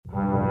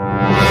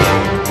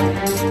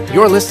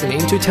You're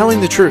listening to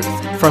Telling the Truth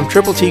from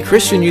Triple T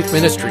Christian Youth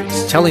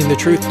Ministries, telling the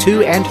truth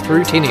to and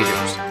through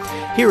teenagers.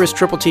 Here is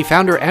Triple T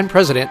founder and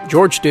president,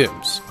 George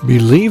Dooms.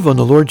 Believe on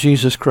the Lord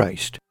Jesus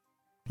Christ.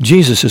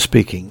 Jesus is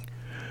speaking.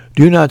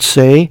 Do not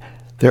say,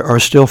 there are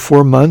still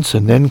 4 months,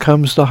 and then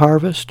comes the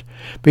harvest.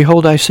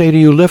 Behold, I say to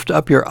you, lift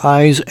up your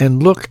eyes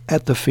and look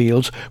at the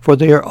fields, for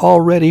they are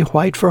already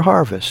white for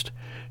harvest.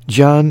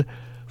 John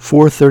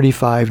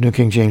 4:35, New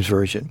King James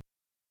Version.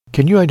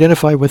 Can you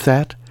identify with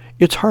that?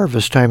 It's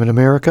harvest time in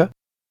America.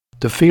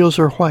 The fields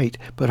are white,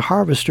 but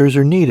harvesters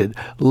are needed.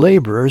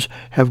 Laborers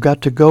have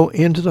got to go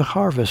into the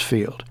harvest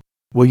field.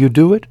 Will you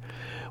do it?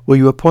 Will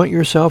you appoint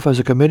yourself as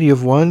a committee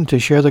of one to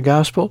share the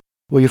gospel?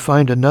 Will you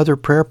find another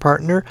prayer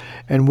partner?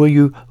 And will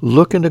you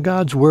look into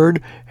God's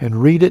Word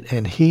and read it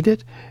and heed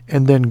it,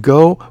 and then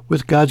go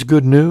with God's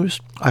good news?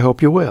 I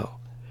hope you will.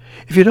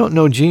 If you don't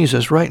know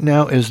Jesus, right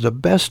now is the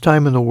best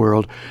time in the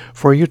world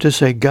for you to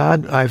say,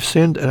 God, I've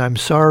sinned and I'm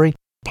sorry.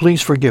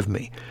 Please forgive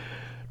me.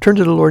 Turn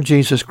to the Lord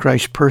Jesus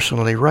Christ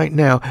personally right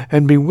now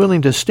and be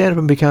willing to stand up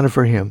and be counted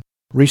for Him.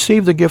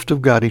 Receive the gift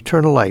of God,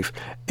 eternal life,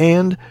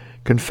 and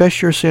confess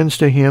your sins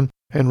to Him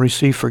and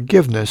receive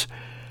forgiveness.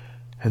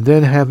 And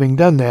then, having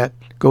done that,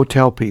 go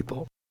tell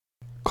people.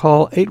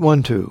 Call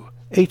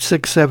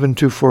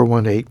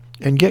 812-867-2418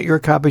 and get your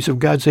copies of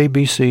God's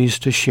ABCs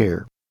to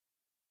share.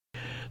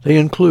 They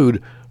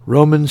include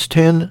Romans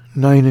 10,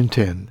 9, and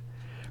 10.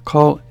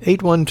 Call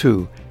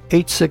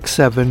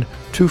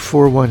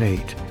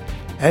 812-867-2418.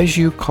 As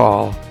you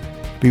call,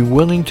 be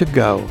willing to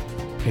go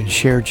and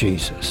share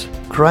Jesus.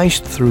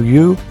 Christ through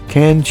you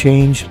can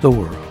change the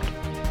world.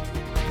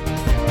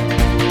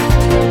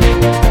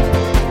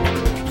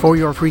 For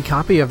your free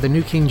copy of the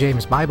New King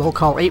James Bible,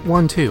 call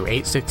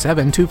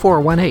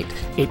 812-867-2418,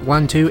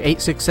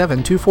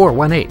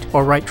 812-867-2418,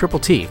 or write Triple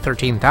T,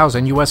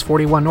 13,000 U.S.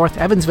 41 North,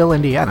 Evansville,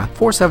 Indiana,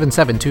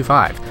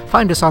 47725.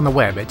 Find us on the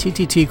web at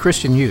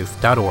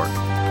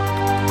tttchristianyouth.org.